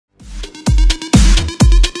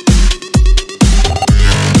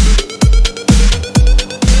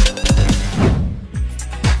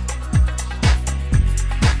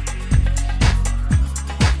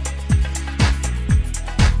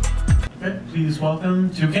please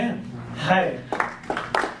welcome Toucan. Hi.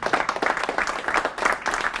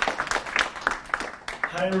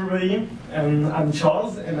 Hi everybody, I'm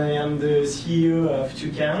Charles and I am the CEO of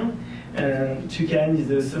Toucan. Toucan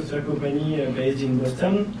is a software company based in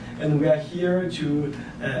Boston, and we are here to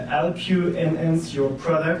help you enhance your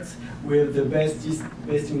product with the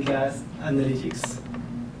best-in-class analytics.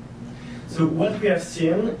 So what we have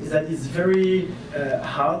seen is that it's very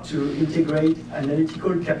hard to integrate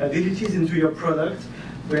analytical capabilities into your product,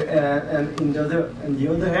 and on the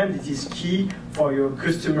other hand, it is key for your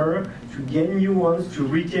customer to gain new ones, to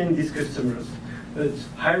retain these customers. But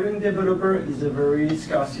hiring developer is a very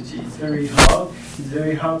scarcity. It's very hard. It's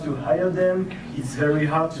very hard to hire them. It's very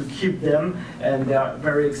hard to keep them, and they are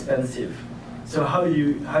very expensive. So how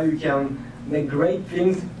you can make great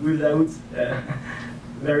things without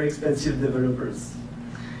very expensive developers?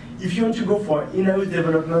 If you want to go for in-house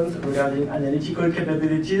development regarding analytical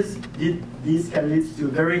capabilities, this can lead to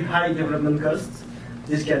very high development costs.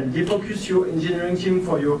 This can defocus your engineering team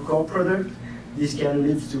for your core product. This can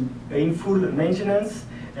lead to painful maintenance,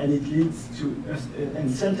 and it leads to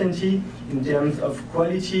uncertainty in terms of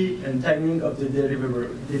quality and timing of the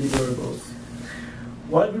deliverables.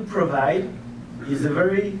 What we provide is a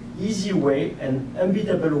very easy way and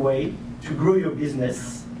unbeatable way to grow your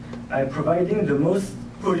business by providing the most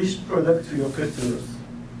polished product to your customers.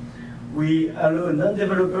 We allow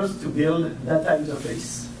non-developers to build data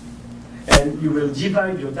interface, and you will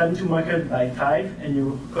divide your time to market by 5 and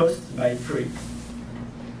your cost by 3.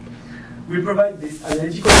 We provide these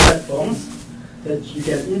analytical platforms that you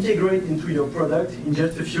can integrate into your product in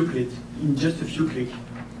just a few clicks.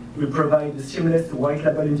 We provide a seamless white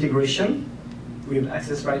label integration with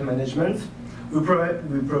access right management. We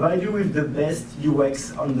provide you with the best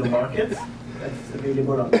UX on the market that's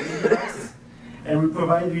available on the device, and we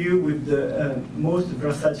provide you with the most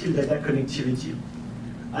versatile data connectivity.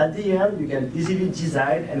 At the end, you can easily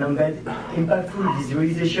design and embed impactful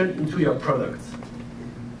visualization into your product.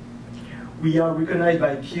 We are recognized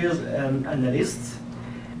by peers and analysts,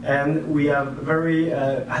 and we have very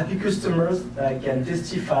happy customers that can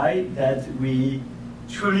testify that we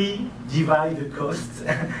truly divide the cost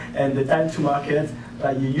and the time to market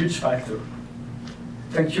by a huge factor.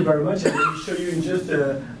 Thank you very much, and I will show you in just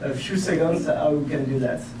a few seconds how we can do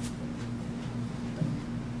that.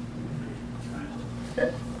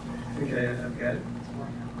 Okay, I've got it.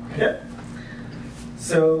 Yeah.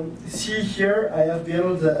 So see here, I have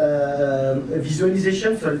built a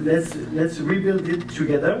visualization. So let's rebuild it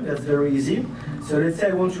together. That's very easy. So let's say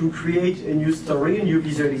I want to create a new story, a new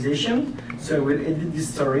visualization. So I will edit this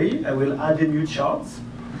story. I will add a new chart.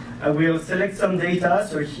 I will select some data.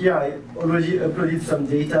 So here I already uploaded some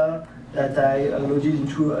data that I loaded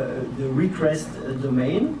into the request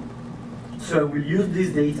domain. So I will use this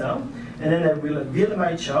data, and then I will build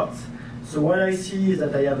my chart. So what I see is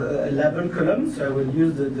that I have a label column. So I will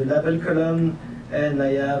use the label column, and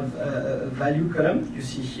I have a value column, you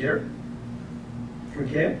see here.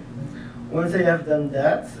 Okay. Once I have done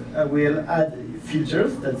that, I will add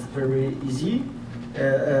filters. That's very easy.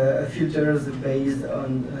 Filters based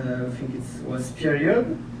on, I think it was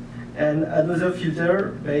period, and another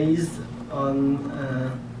filter based on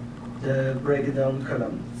the breakdown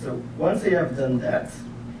column. So once I have done that,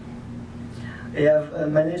 I have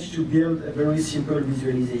managed to build a very simple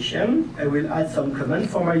visualization. I will add some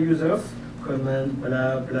comments for my users, comment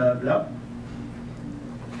blah, blah, blah.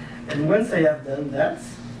 And once I have done that,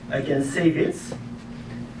 I can save it,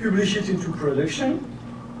 publish it into production,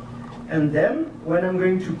 and then when I'm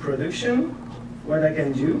going to production, what I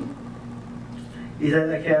can do is that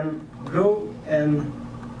I can go and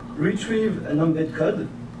retrieve an embed code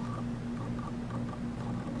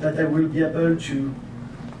that I will be able to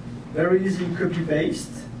very easily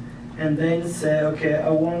copy-paste, and then say, okay, I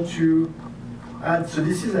want to add, so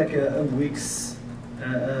this is like a Wix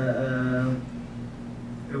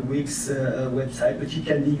website, but it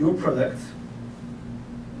can be your product.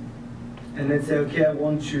 And let's say, okay, I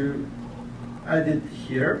want to add it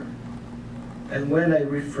here, and when I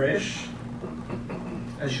refresh,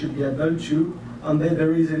 I should be able to embed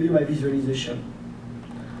very easily my visualization.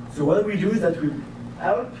 So what we do is that we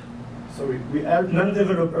help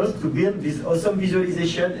non-developers to build this awesome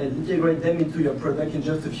visualization and integrate them into your product in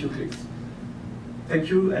just a few clicks. Thank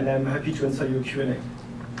you, and I'm happy to answer your Q&A.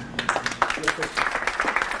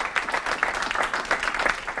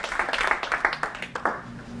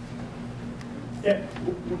 Yeah.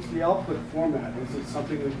 What's the output format? Is it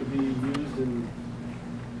something that could be used in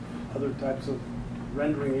other types of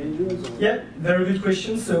rendering engines? Or? Yeah, very good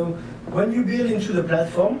question. So when you build into the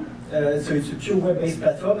platform, so it's a pure web-based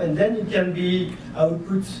platform, and then it can be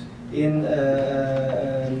output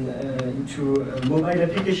into a mobile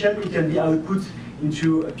application. It can be output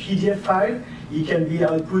into a PDF file. It can be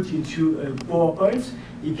output into a PowerPoint.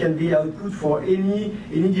 It can be output for any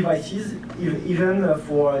devices, even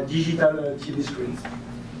for digital TV screens.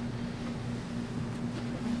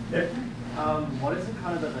 Yeah. What is the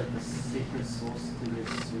kind of the secret sauce to this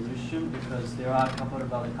solution? Because there are a couple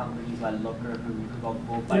of other companies like Looker who got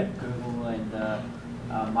bought by Google, and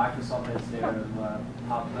Microsoft has their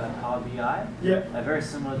Power BI. Yeah. Very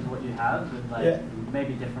similar to what you have, but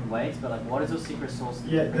maybe different ways. But like, what is your secret sauce?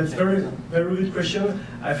 Yeah, that's very good question.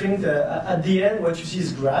 I think at the end, what you see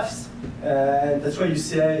is graphs, and that's why you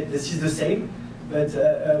say this is the same. But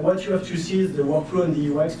what you have to see is the workflow and the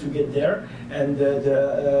UX to get there, and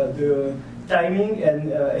the timing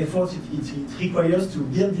and effort it requires to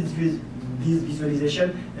build this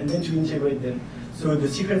visualization and then to integrate them. So the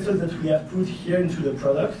secret sauce that we have put here into the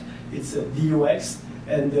product, it's the UX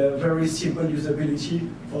and very simple usability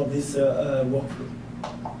for this workflow.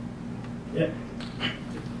 Yeah. To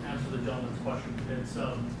answer the gentleman's question, it's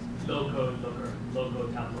low-code tableau, if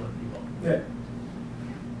you will. Yeah.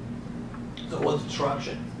 So what's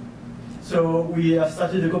traction? So we have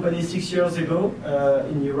started the company 6 years ago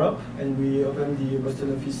in Europe, and we opened the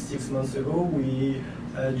Boston office 6 months ago. We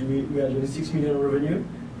are doing 6 million revenue,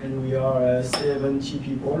 and we are 70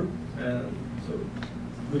 people. So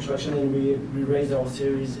good traction, and we raised our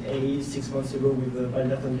Series A 6 months ago with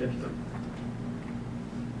Valderton Capital.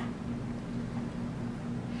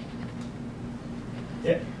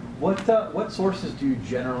 Yeah. What sources do you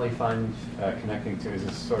generally find connecting to? Is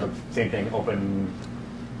this sort of same thing, open?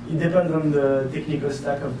 It depends on the technical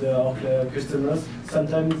stack of our customers.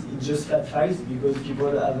 Sometimes it's just flat files because people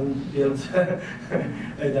haven't built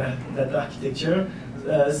that architecture.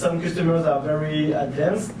 Some customers are very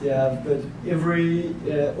advanced. They have put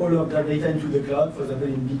all of their data into the cloud, for example,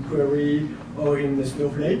 in BigQuery or in the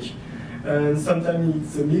Snowflake. And sometimes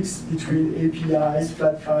it's a mix between APIs,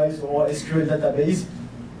 flat files, or SQL database.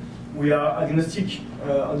 We are agnostic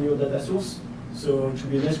on your data source. So to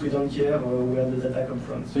be honest, we don't care where the data comes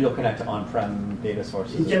from. So you'll connect to on-prem data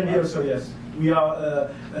sources? It can be also, yes. We are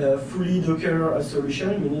a fully Docker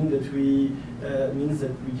solution, meaning that means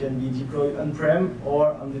that we can be deployed on-prem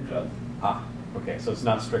or on the cloud. Ah, okay. So it's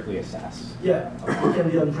not strictly a SaaS. Yeah, it can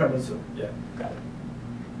be on-prem also. Yeah. Got it.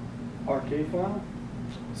 Parquet file?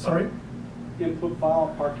 Sorry? Input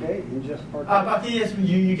file Parquet, ingest Parquet? Parquet, yes.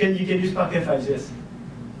 You can use Parquet files, yes.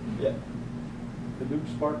 Yeah. Hadoop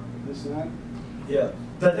Spark, this and that? Yeah,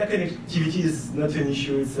 data connectivity is not an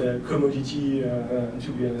issue, it's a commodity,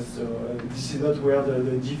 to be honest. So this is not where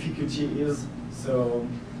the difficulty is. So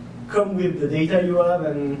come with the data you have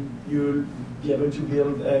and you'll be able to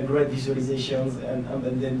build great visualizations and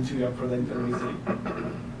embed them into your product very easily.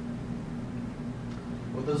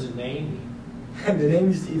 What does the name mean? The name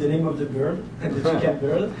is the name of the bird, the Toucan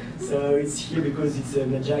bird. So it's here because it's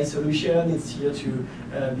an agile solution. It's here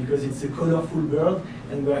because it's a colorful bird,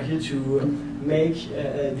 and we're here to make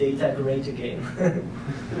data great again.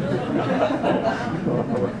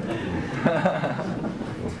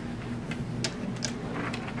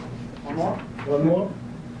 One more? One more.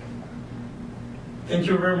 Thank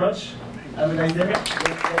you very much. Have a nice day.